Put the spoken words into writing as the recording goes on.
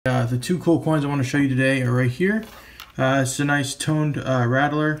The two cool coins I want to show you today are right here. It's a nice toned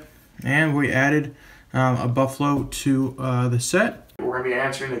rattler, and we added a buffalo to the set. We're going to be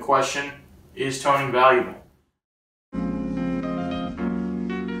answering the question, is toning valuable?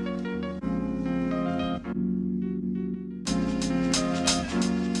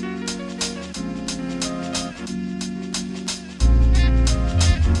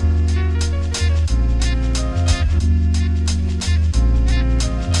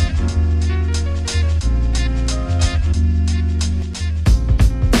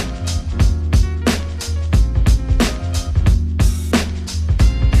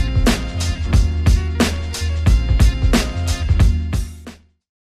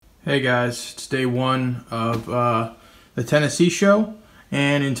 Hey guys, it's day one of the TSNS show,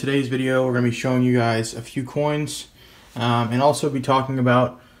 and in today's video we're going to be showing you guys a few coins and also be talking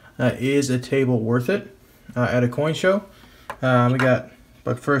about is a table worth it at a coin show.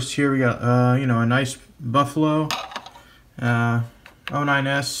 But first here we got a nice buffalo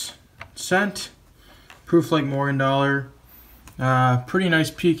 09S cent, proof like Morgan dollar, pretty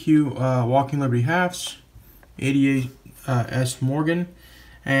nice PQ Walking Liberty halves, 88S Morgan.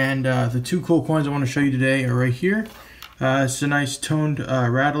 And the two cool coins I want to show you today are right here. It's a nice toned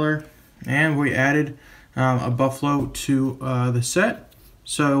rattler, and we added a buffalo to the set.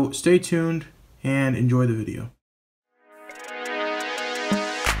 So stay tuned and enjoy the video.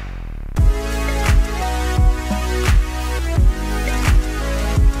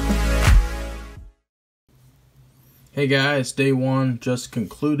 Hey guys, day one just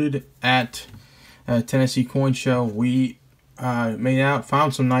concluded at TSNS Coin Show. We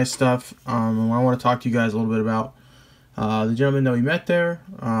found some nice stuff. And I want to talk to you guys a little bit about the gentleman that we met there.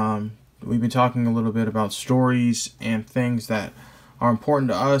 We've been talking a little bit about stories and things that are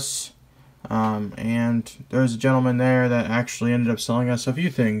important to us. And there's a gentleman there that actually ended up selling us a few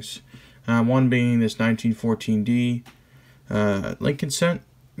things. One being this 1914D Lincoln cent,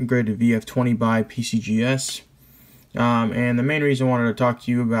 graded VF20 by PCGS. And the main reason I wanted to talk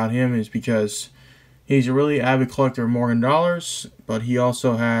to you about him is because he's a really avid collector of Morgan dollars, but he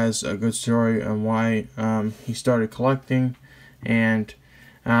also has a good story on why he started collecting, and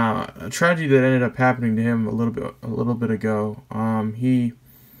a tragedy that ended up happening to him a little bit ago. He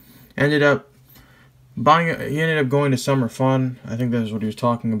ended up going to summer fun. I think that's what he was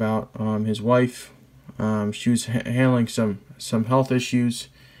talking about. His wife, she was handling some health issues,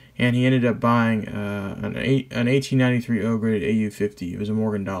 and he ended up buying an 1893 O-graded AU50. It was a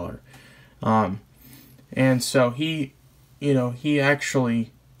Morgan dollar. And so he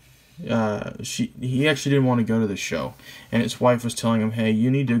actually didn't want to go to the show, and his wife was telling him, "Hey, you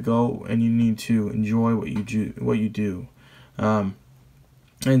need to go and you need to enjoy what you do." And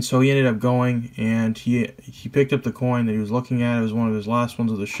so he ended up going, and he picked up the coin that he was looking at. It was one of his last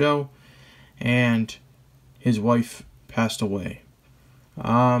ones of the show, and his wife passed away.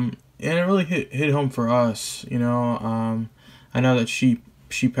 And it really hit home for us. I know that she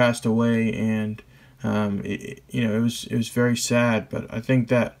passed away, and it was very sad, but I think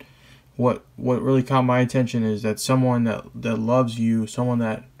that what really caught my attention is that someone that loves you, someone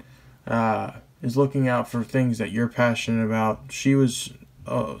that is looking out for things that you're passionate about. She was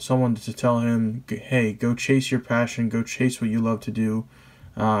someone to tell him, hey, go chase your passion, go chase what you love to do.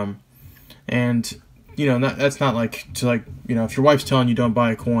 And that's not like if your wife's telling you don't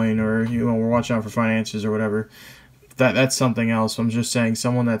buy a coin, or we're watching out for finances or whatever, that's something else. I'm just saying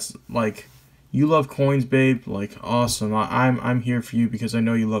someone that's like, you love coins, babe, like, awesome. I'm here for you because I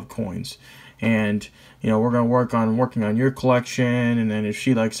know you love coins. And, we're going to working on your collection. And then if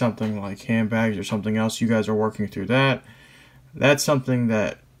she likes something like handbags or something else, you guys are working through that. That's something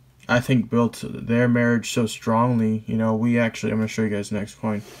that I think built their marriage so strongly. I'm going to show you guys the next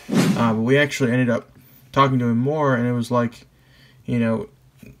coin. But we actually ended up talking to him more, and it was like,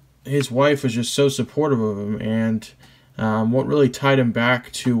 his wife was just so supportive of him. And what really tied him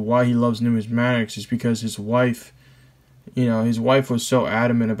back to why he loves numismatics is because his wife was so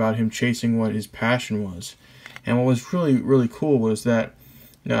adamant about him chasing what his passion was. And what was really, really cool was that,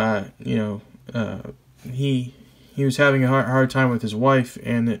 he was having a hard time with his wife,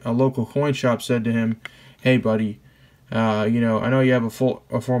 and a local coin shop said to him, hey, buddy, I know you have a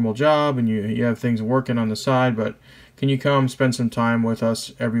formal job and you have things working on the side, but can you come spend some time with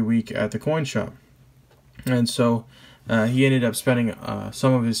us every week at the coin shop? And so he ended up spending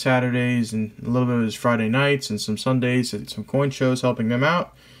some of his Saturdays and a little bit of his Friday nights and some Sundays at some coin shows helping them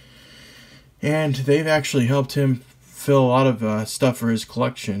out. And they've actually helped him fill a lot of stuff for his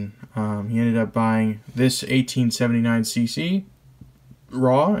collection. He ended up buying this 1879cc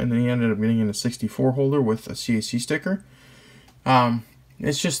raw, and then he ended up getting in a 64 holder with a CAC sticker.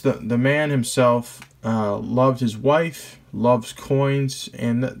 it's just the man himself loved his wife, loves coins,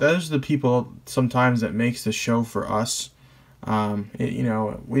 and those are the people sometimes that makes the show for us. You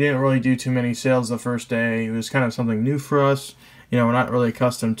know, we didn't really do too many sales the first day. It was kind of something new for us. You know, we're not really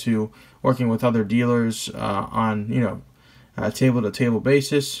accustomed to working with other dealers on, you know, a table-to-table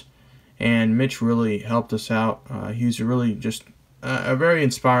basis. And Mitch really helped us out. He's really just a very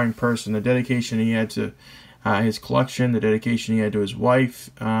inspiring person. The dedication he had to his collection, the dedication he had to his wife,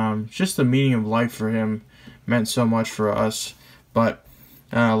 just the meaning of life for him meant so much for us. But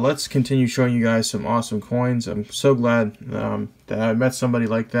let's continue showing you guys some awesome coins. I'm so glad that I met somebody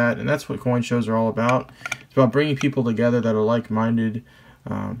like that, and that's what coin shows are all about. It's about bringing people together that are like-minded.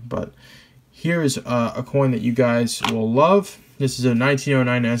 But here is a coin that you guys will love. This is a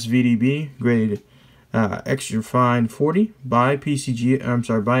 1909 SVDB grade extra fine 40 by PCG. I'm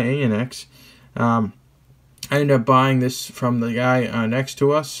sorry, by ANX. I ended up buying this from the guy next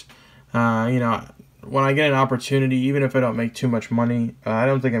to us. You know, when I get an opportunity, even if I don't make too much money, I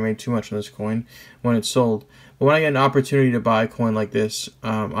don't think I made too much on this coin when it's sold. But when I get an opportunity to buy a coin like this,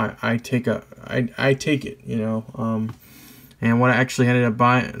 I take it. You know, and when I actually ended up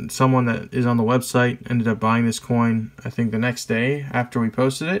buying, someone that is on the website ended up buying this coin, I think the next day after we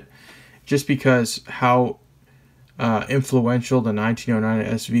posted it, just because how influential the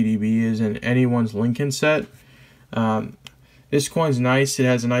 1909 SVDB is in anyone's Lincoln set. This coin's nice. It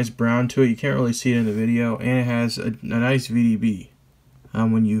has a nice brown to it. You can't really see it in the video, and it has a nice VDB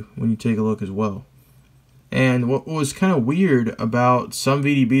when you take a look as well. And what was kind of weird about some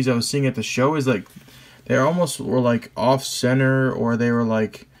VDBs I was seeing at the show is like they almost were like off center, or they were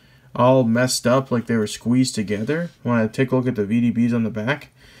like all messed up, like they were squeezed together when I take a look at the VDBs on the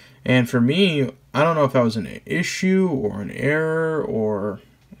back. And for me, I don't know if that was an issue or an error or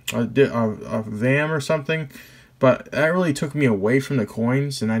a VAM or something, but that really took me away from the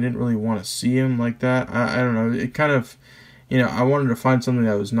coins, and I didn't really want to see them like that. I don't know. It kind of, you know, I wanted to find something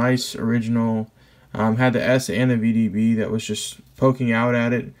that was nice, original, had the S and the VDB that was just poking out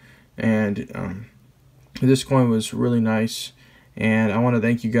at it, and this coin was really nice. And I want to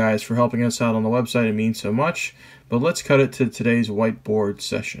thank you guys for helping us out on the website. It means so much. But let's cut it to today's whiteboard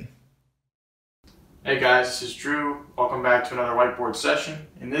session. Hey guys, this is Drew. Welcome back to another whiteboard session.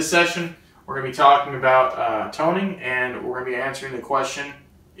 In this session, we're going to be talking about toning, and we're going to be answering the question,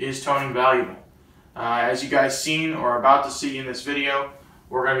 is toning valuable? As you guys seen or about to see in this video,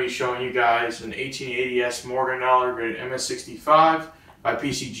 we're going to be showing you guys an 1880S Morgan dollar grade MS65 by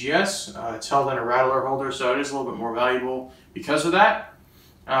PCGS. It's held in a rattler holder, so it is a little bit more valuable because of that.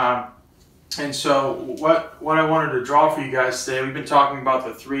 And so what I wanted to draw for you guys today, we've been talking about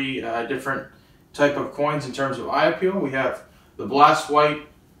the three different type of coins in terms of eye appeal. We have the blast white,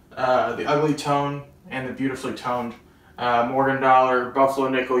 the ugly tone, and the beautifully toned Morgan dollar, buffalo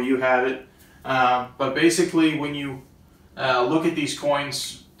nickel, you have it. But basically, when you look at these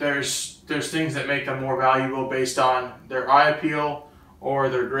coins, there's things that make them more valuable based on their eye appeal or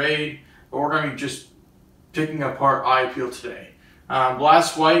their grade. But we're going to be just picking apart eye appeal today.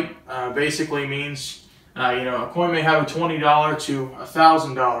 Blast white basically means you know, a coin may have a $20 to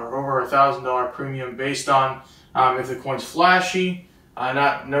 $1,000, over $1,000 premium based on if the coin's flashy,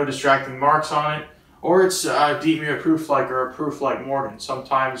 no distracting marks on it, or it's deep mirror proof like, or a proof like Morgan.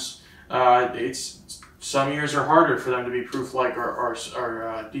 Sometimes some years are harder for them to be proof like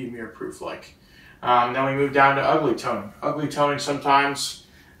or deep mirror proof like. Then we move down to ugly toning. Ugly toning sometimes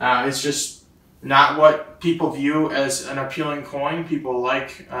it's just not what people view as an appealing coin. People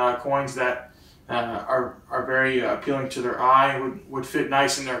like coins that are very appealing to their eye, would fit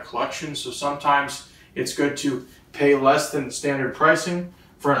nice in their collection. So sometimes it's good to pay less than standard pricing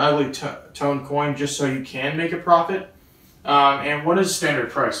for an ugly toned coin just so you can make a profit. And what is standard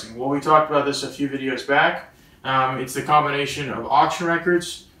pricing? Well, we talked about this a few videos back. It's the combination of auction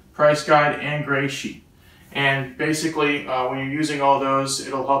records, price guide, and gray sheet. And basically, when you're using all those,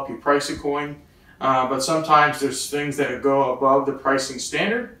 it'll help you price a coin. But sometimes there's things that go above the pricing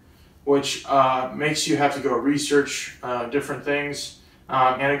standard, which makes you have to go research different things.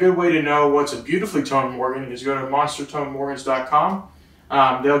 And a good way to know what's a beautifully toned Morgan is go to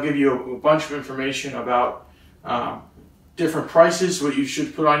monstertonedmorgans.com. They'll give you a bunch of information about different prices, what you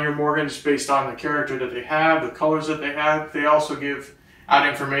should put on your Morgans based on the character that they have, the colors that they have. They also give out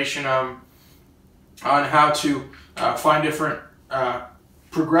information on how to find different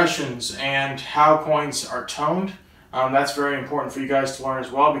progressions and how coins are toned. That's very important for you guys to learn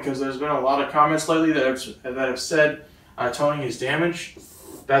as well, because there's been a lot of comments lately that have said toning is damaged.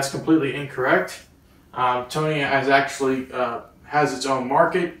 That's completely incorrect. Toning has its own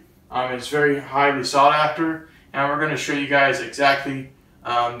market. It's very highly sought after, and we're going to show you guys exactly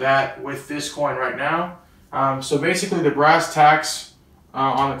that with this coin right now. So basically the brass tacks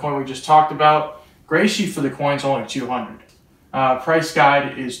on the coin we just talked about, gray sheet for the coin is only $200. Price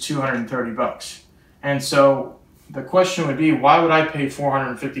guide is $230. And so the question would be, why would I pay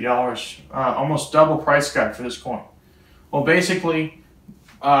 $450, almost double price guide for this coin? Well, basically,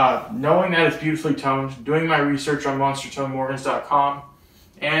 knowing that it's beautifully toned, doing my research on monstertonemorgans.com,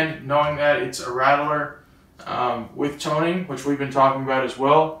 and knowing that it's a rattler with toning, which we've been talking about as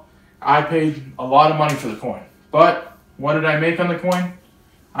well, I paid a lot of money for the coin. But what did I make on the coin?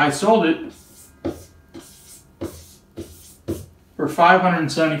 I sold it for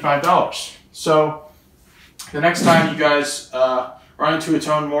 $575. So the next time you guys run into a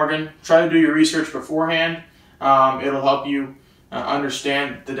toned Morgan, try to do your research beforehand. It'll help you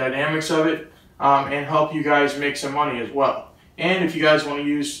understand the dynamics of it and help you guys make some money as well. And if you guys want to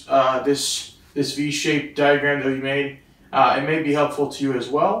use this V-shaped diagram that we made, it may be helpful to you as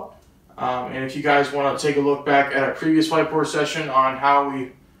well. And if you guys want to take a look back at a previous whiteboard session on how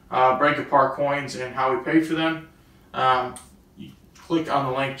we break apart coins and how we pay for them, you click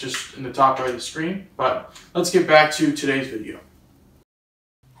on the link just in the top right of the screen. But let's get back to today's video.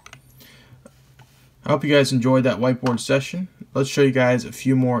 I hope you guys enjoyed that whiteboard session. Let's show you guys a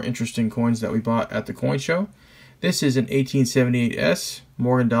few more interesting coins that we bought at the coin show. This is an 1878S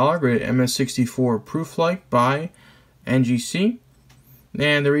Morgan dollar graded MS64 proof-like by NGC.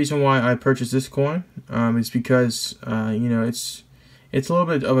 And the reason why I purchased this coin is because you know, it's a little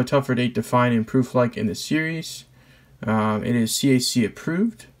bit of a tougher date to find in proof-like in the series. It is CAC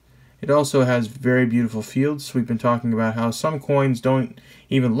approved. It also has very beautiful fields. We've been talking about how some coins don't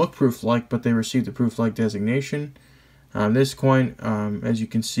even look proof-like, but they receive the proof-like designation. This coin, as you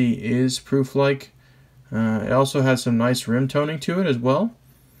can see, is proof-like. It also has some nice rim toning to it as well.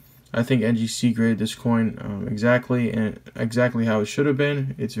 I think NGC graded this coin exactly how it should have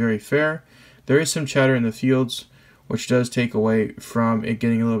been. It's very fair. There is some chatter in the fields, which does take away from it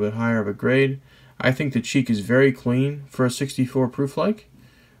getting a little bit higher of a grade. I think the cheek is very clean for a 64 proof-like,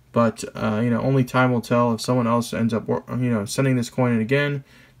 but you know, only time will tell if someone else ends up sending this coin in again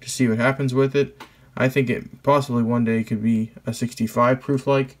to see what happens with it. I think it possibly one day could be a 65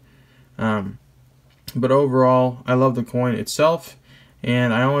 proof-like. But overall, I love the coin itself,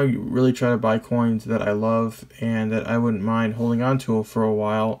 and I only really try to buy coins that I love and that I wouldn't mind holding on to for a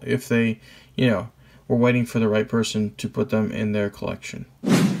while if they, you know, were waiting for the right person to put them in their collection.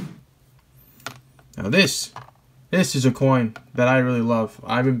 Now this is a coin that I really love.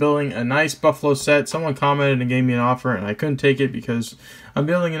 I've been building a nice Buffalo set. Someone commented and gave me an offer, and I couldn't take it because I'm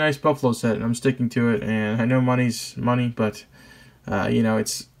building a nice Buffalo set and I'm sticking to it. And I know money's money, but you know,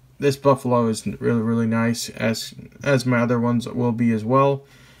 this Buffalo is really nice, as my other ones will be as well.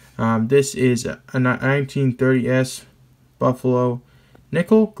 This is a 1930S Buffalo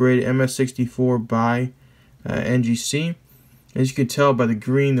nickel, graded MS64 by NGC. As you can tell by the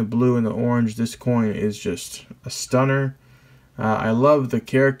green, the blue, and the orange, this coin is just a stunner. I love the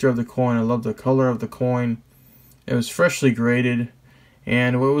character of the coin. I love the color of the coin. It was freshly graded.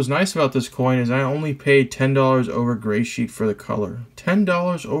 And what was nice about this coin is I only paid $10 over gray sheet for the color.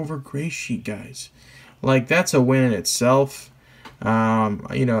 $10 over gray sheet, guys. Like, that's a win in itself. You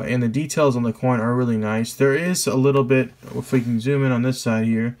know, and the details on the coin are really nice. There is a little bit, if we can zoom in on this side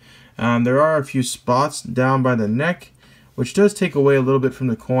here, there are a few spots down by the neck, which does take away a little bit from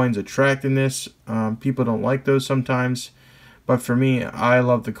the coin's attractiveness. People don't like those sometimes, but for me, I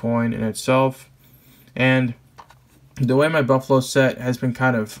love the coin in itself. And the way my Buffalo set has been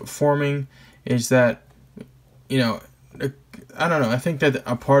kind of forming is that, you know, I don't know, I think that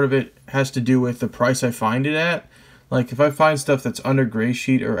a part of it has to do with the price I find it at. Like, if I find stuff that's under gray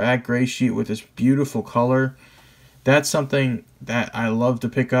sheet or at gray sheet with this beautiful color, that's something that I love to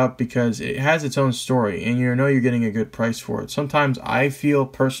pick up because it has its own story and you know you're getting a good price for it. Sometimes I feel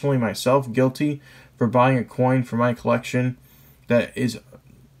personally myself guilty for buying a coin for my collection that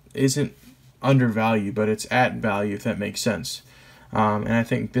isn't undervalued, but it's at value, if that makes sense. And I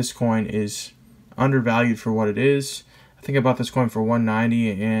think this coin is undervalued for what it is. I think I bought this coin for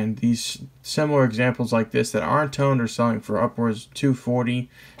 $190, and these similar examples like this that aren't toned are selling for upwards $240,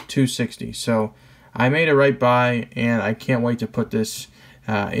 $260. So I made a right buy, and I can't wait to put this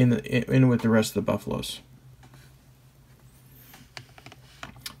in with the rest of the Buffaloes.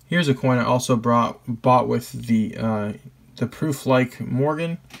 Here's a coin I also bought with the proof-like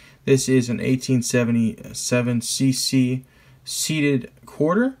Morgan. This is an 1877 CC seated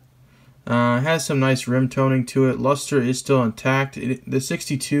quarter. It has some nice rim toning to it. Luster is still intact. The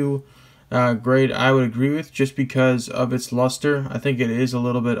 62 grade I would agree with just because of its luster. I think it is a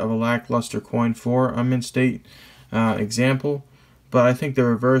little bit of a lackluster coin for a mint state example. but I think the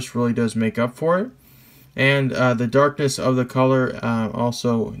reverse really does make up for it. And the darkness of the color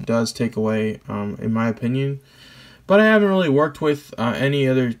also does take away, in my opinion. But I haven't really worked with any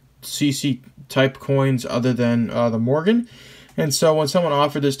other CC type coins other than the Morgan. And so when someone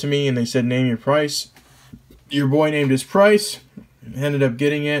offered this to me and they said, name your price, your boy named his price, ended up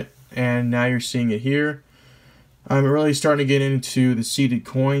getting it, and now you're seeing it here. I'm really starting to get into the seeded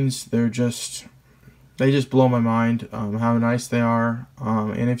coins. They just blow my mind, how nice they are.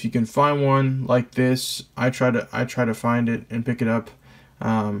 And if you can find one like this, I try to find it and pick it up.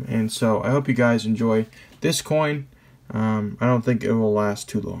 And so I hope you guys enjoy this coin. I don't think it will last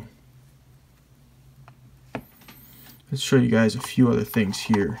too long. Let's show you guys a few other things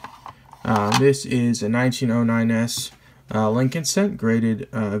here. This is a 1909S Lincoln set, graded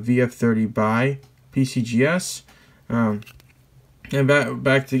VF30 by PCGS. And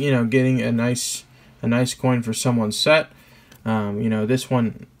back to getting a nice coin for someone's set. This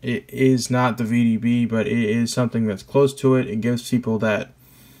one, it is not the VDB, but it is something that's close to it. It gives people that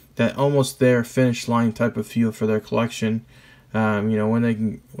almost there finish line type of feel for their collection. When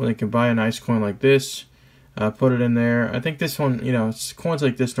they can buy a nice coin like this, put it in there. I think this one, coins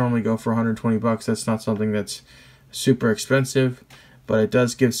like this normally go for 120 bucks. That's not something that's super expensive, but it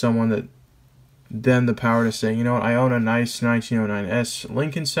does give someone them the power to say, you know what, I own a nice 1909S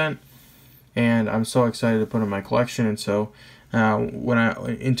Lincoln set, and I'm so excited to put in my collection. And so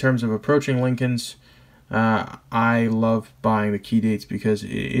in terms of approaching Lincolns, I love buying the key dates because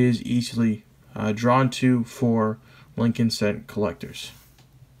it is easily drawn to for Lincoln set collectors.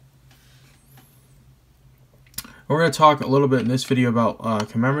 We're going to talk a little bit in this video about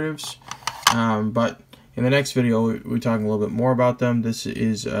commemoratives, but in the next video we're talking a little bit more about them. This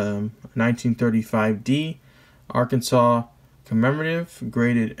is 1935D Arkansas commemorative,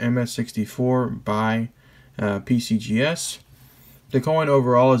 graded MS64 by PCGS. The coin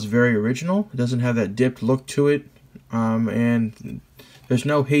overall is very original. It doesn't have that dipped look to it, and there's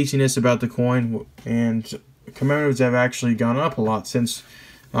no haziness about the coin, and commemoratives have actually gone up a lot since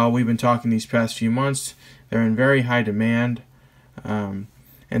we've been talking these past few months. They're in very high demand,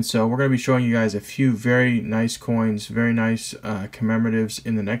 and so we're going to be showing you guys a few very nice coins, very nice commemoratives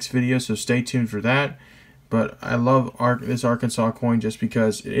in the next video, so stay tuned for that. But I love this Arkansas coin just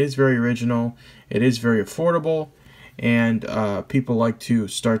because it is very original, it is very affordable, and people like to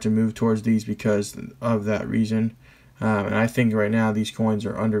start to move towards these because of that reason. And I think right now these coins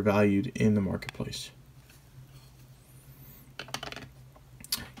are undervalued in the marketplace.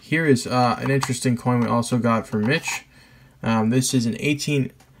 Here is an interesting coin we also got from Mitch. This is an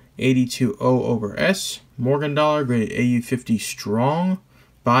 1882 O over S Morgan dollar, graded AU50 strong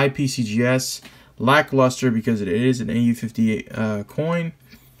by PCGS. Lackluster because it is an AU50 coin,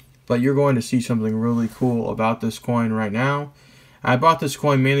 but you're going to see something really cool about this coin right now. I bought this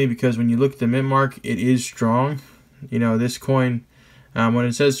coin mainly because when you look at the mint mark, it is strong. This coin, when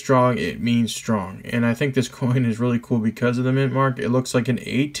it says strong, it means strong. And I think this coin is really cool because of the mint mark. It looks like an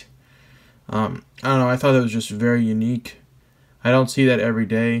 8. I don't know, I thought it was just very unique. I don't see that every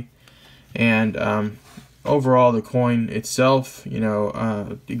day. And overall, the coin itself,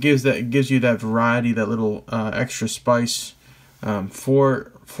 it gives you that variety, that little extra spice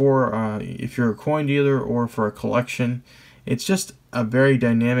for if you're a coin dealer or for a collection. It's just a very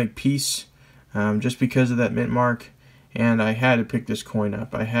dynamic piece, just because of that mint mark. And I had to pick this coin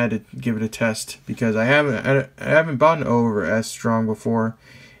up. I had to give it a test because I haven't bought an O over S strong before,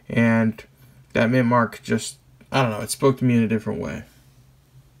 and that mint mark just, I don't know, it spoke to me in a different way.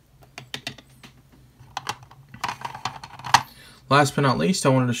 Last but not least, I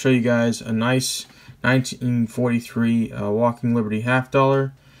wanted to show you guys a nice 1943 Walking Liberty half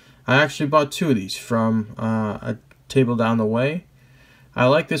dollar. I actually bought 2 of these from a table down the way. I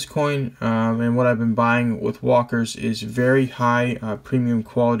like this coin, and what I've been buying with walkers is very high premium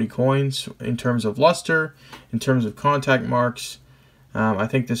quality coins in terms of luster, in terms of contact marks. I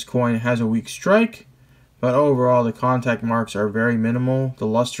think this coin has a weak strike, but overall the contact marks are very minimal. The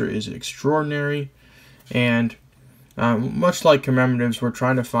luster is extraordinary, and much like commemoratives, we're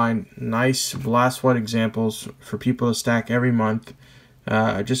trying to find nice blast white examples for people to stack every month,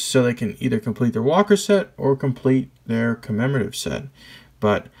 just so they can either complete their walker set or complete their commemorative set.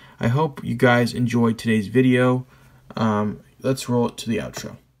 But I hope you guys enjoyed today's video. Let's roll it to the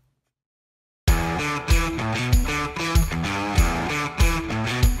outro.